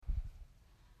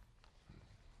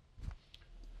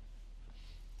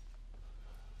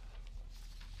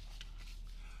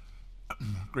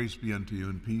Grace be unto you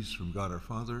and peace from God our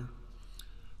Father,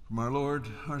 from our Lord,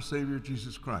 our Savior,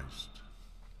 Jesus Christ.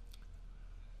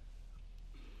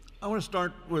 I want to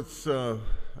start with a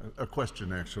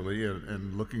question, actually,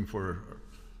 and looking for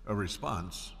a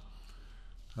response.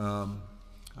 I'm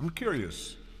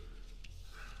curious,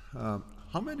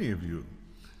 how many of you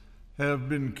have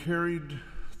been carried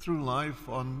through life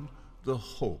on the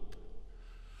hope,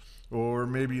 or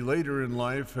maybe later in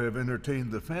life have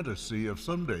entertained the fantasy of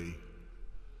someday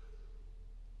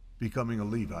becoming a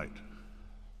Levite?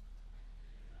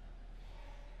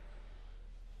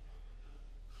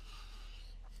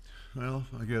 Well,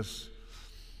 I guess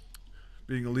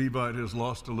being a Levite has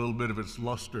lost a little bit of its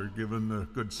luster given the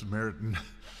Good Samaritan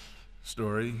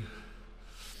story.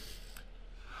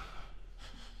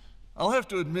 I'll have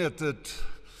to admit that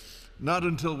not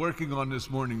until working on this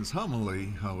morning's homily,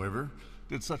 however,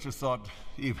 did such a thought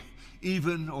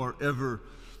even or ever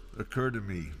occur to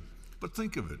me. But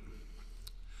think of it.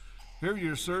 Here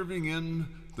you're serving in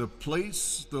the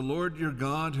place the Lord your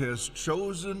God has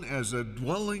chosen as a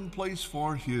dwelling place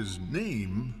for his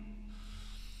name.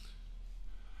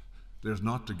 There's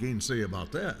naught to gainsay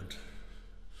about that.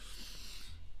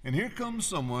 And here comes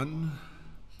someone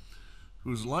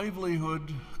whose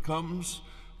livelihood comes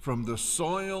from the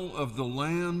soil of the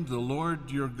land the Lord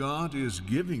your God is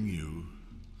giving you.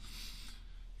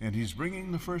 And he's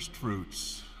bringing the first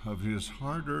fruits of his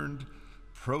hard-earned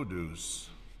produce,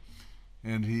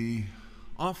 and he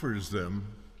offers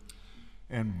them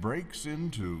and breaks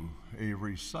into a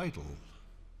recital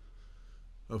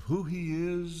of who he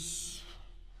is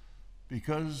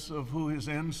because of who his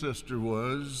ancestor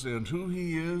was, and who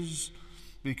he is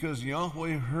because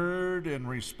Yahweh heard and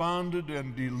responded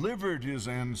and delivered his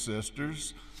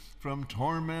ancestors from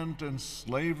torment and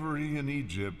slavery in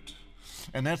Egypt.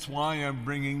 And that's why I'm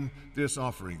bringing this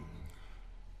offering.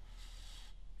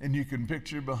 And you can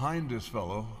picture behind this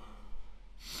fellow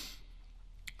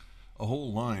a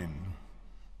whole line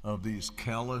of these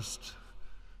calloused,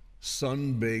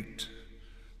 sun-baked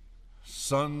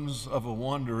sons of a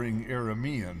wandering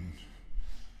Aramean,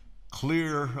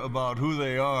 clear about who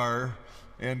they are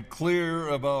and clear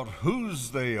about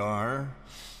whose they are,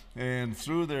 and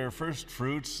through their first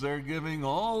fruits they're giving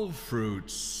all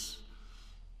fruits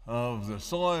of the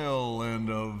soil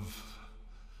and of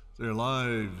their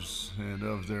lives and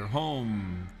of their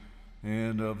home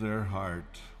and of their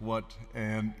heart. What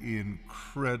an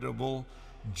incredible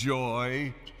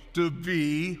joy to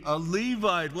be a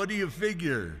Levite. What do you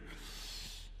figure?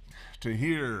 To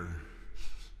hear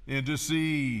and to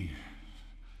see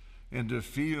and to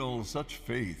feel such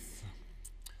faith.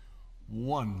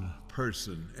 One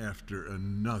person after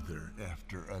another,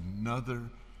 after another,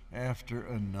 after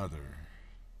another.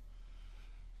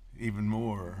 Even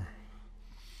more,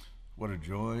 what a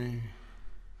joy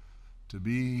to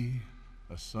be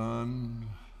a son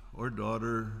or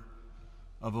daughter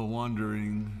of a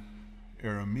wandering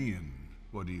Aramean.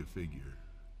 What do you figure?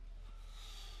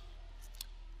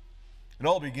 It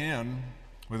all began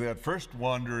with that first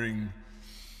wandering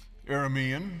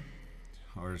Aramean,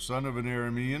 or son of an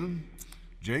Aramean,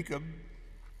 Jacob,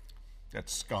 that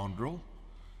scoundrel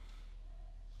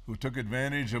who took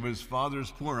advantage of his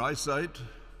father's poor eyesight,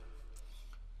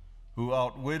 who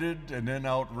outwitted and then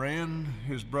outran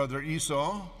his brother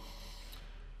Esau,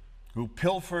 who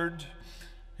pilfered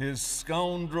his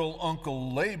scoundrel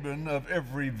uncle Laban of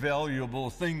every valuable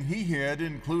thing he had,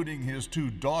 including his 2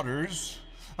 daughters.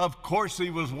 Of course he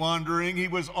was wandering. He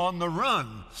was on the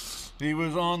run. He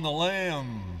was on the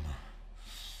lam.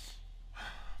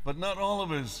 But not all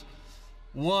of his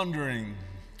wandering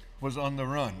was on the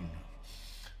run,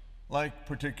 like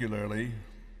particularly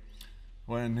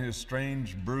when his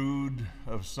strange brood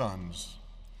of sons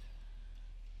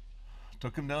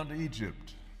took him down to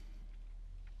Egypt.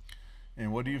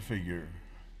 And what do you figure?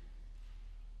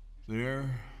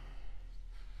 There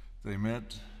they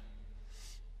met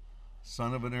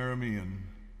son of an Aramean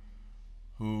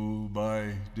who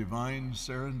by divine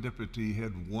serendipity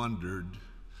had wandered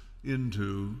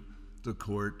into the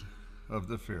court of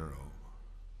the Pharaoh.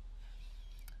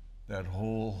 That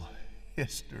whole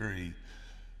history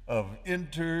of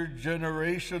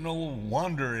intergenerational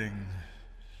wandering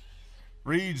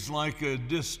reads like a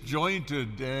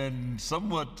disjointed and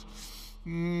somewhat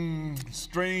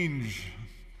strange,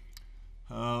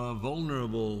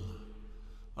 vulnerable,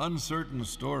 uncertain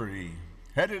story.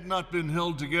 Had it not been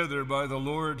held together by the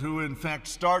Lord, who in fact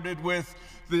started with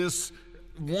this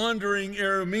wandering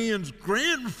Aramean's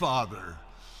grandfather,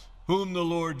 whom the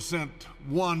Lord sent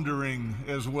wandering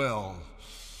as well.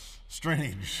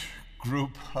 Strange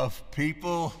group of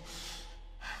people.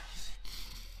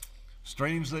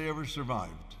 Strange they ever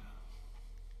survived.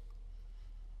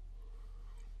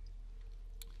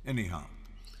 Anyhow,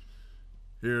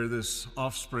 here this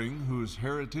offspring whose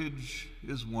heritage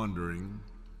is wandering,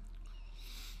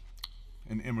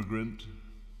 an immigrant,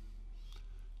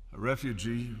 a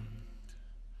refugee,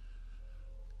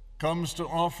 comes to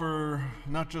offer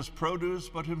not just produce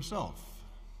but himself.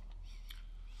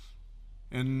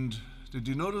 And did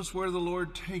you notice where the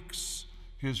Lord takes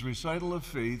his recital of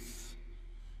faith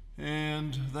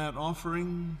and that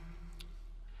offering?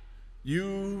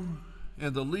 You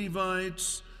and the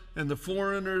Levites and the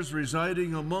foreigners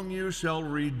residing among you shall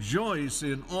rejoice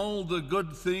in all the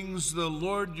good things the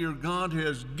Lord your God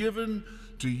has given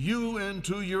to you and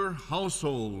to your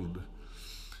household.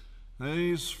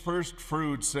 These first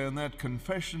fruits and that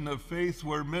confession of faith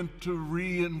were meant to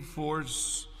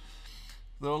reinforce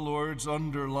the Lord's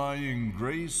underlying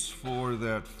grace for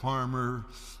that farmer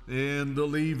and the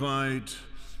Levite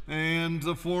and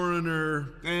the foreigner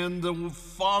and the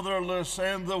fatherless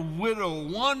and the widow,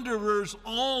 wanderers,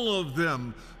 all of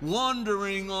them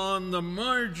wandering on the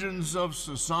margins of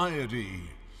society.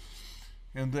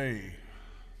 And they,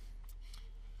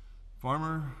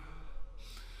 farmer,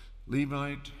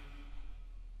 Levite,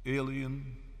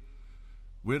 alien,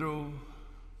 widow,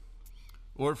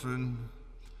 orphan,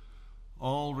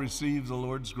 all receive the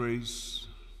Lord's grace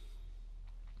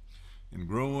and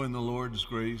grow in the Lord's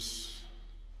grace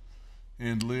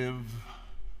and live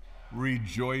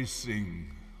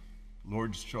rejoicing,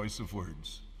 Lord's choice of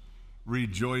words,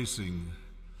 rejoicing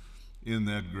in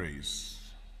that grace.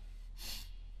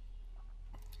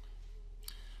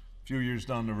 A few years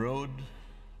down the road,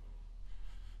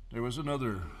 there was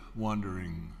another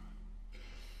wandering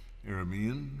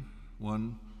Aramean,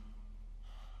 one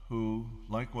who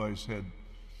likewise had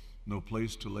no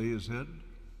place to lay his head,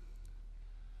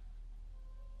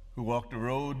 who walked a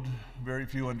road very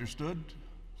few understood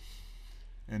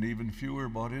and even fewer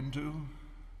bought into,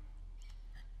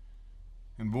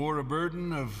 and bore a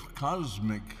burden of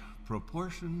cosmic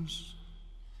proportions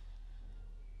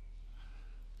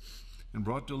and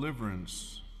brought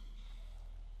deliverance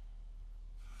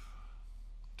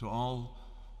to all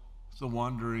the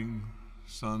wandering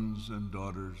sons and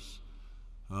daughters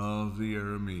of the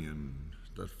Aramean,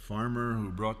 the farmer who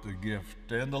brought the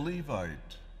gift, and the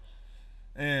Levite,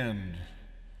 and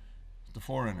the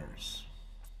foreigners,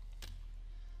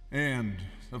 and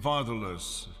the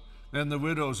fatherless, and the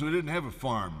widows who didn't have a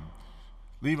farm.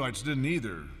 Levites didn't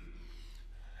either.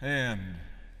 And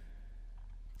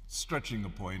stretching a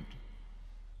point,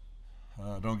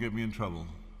 don't get me in trouble,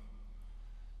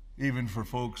 even for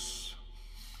folks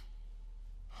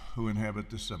who inhabit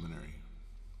the seminary.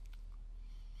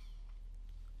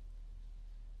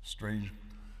 Strange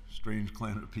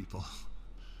clan of people.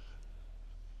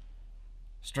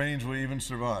 Strange we even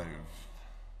survive.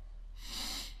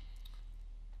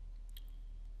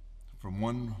 From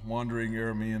one wandering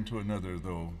Aramean to another,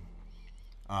 though,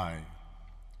 I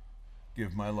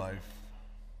give my life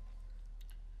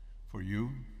for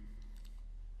you,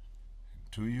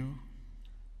 to you,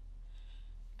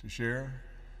 to share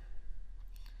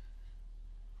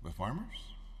with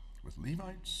farmers, with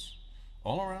Levites,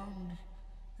 all around,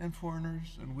 and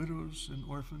foreigners and widows and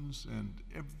orphans and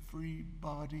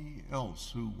everybody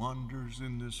else who wanders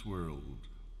in this world.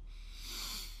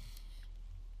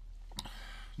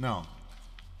 Now,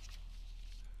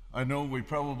 I know we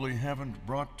probably haven't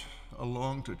brought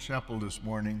along to chapel this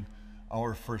morning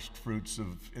our first fruits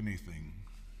of anything,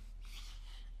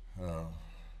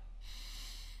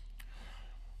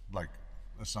 like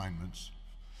assignments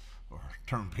or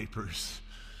term papers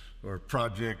or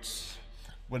projects.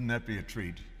 Wouldn't that be a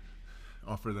treat?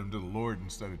 Offer them to the Lord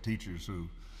instead of teachers who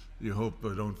you hope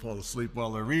don't fall asleep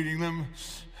while they're reading them.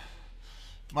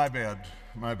 My bad.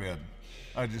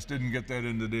 I just didn't get that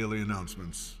in the daily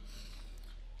announcements.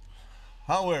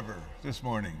 However, this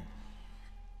morning,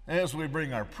 as we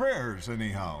bring our prayers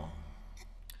anyhow,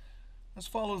 let's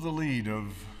follow the lead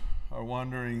of our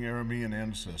wandering Aramean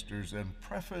ancestors and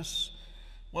preface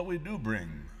what we do bring,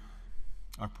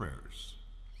 our prayers,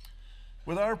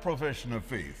 with our profession of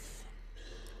faith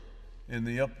in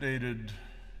the updated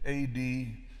AD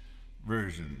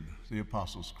version, the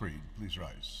Apostles' Creed. Please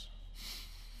rise.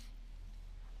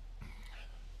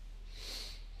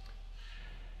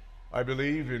 I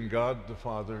believe in God the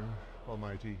Father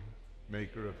Almighty,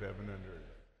 maker of heaven and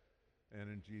earth, and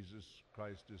in Jesus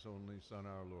Christ, his only Son,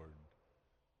 our Lord,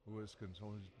 who was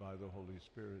conceived by the Holy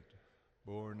Spirit,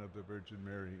 born of the Virgin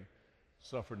Mary,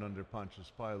 suffered under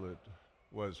Pontius Pilate,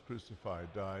 was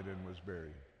crucified, died, and was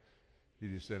buried. He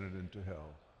descended into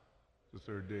hell. The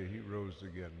third day he rose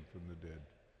again from the dead.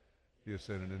 He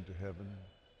ascended into heaven,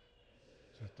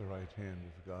 at the right hand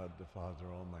of God the Father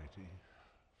Almighty.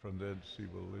 From thence he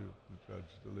will live and judge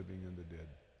the living and the dead.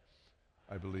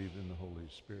 I believe in the Holy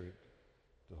Spirit,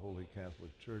 the Holy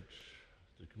Catholic Church,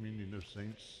 the communion of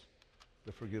saints,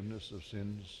 the forgiveness of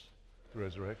sins, the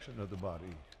resurrection of the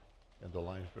body, and the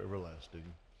life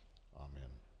everlasting.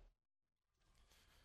 Amen.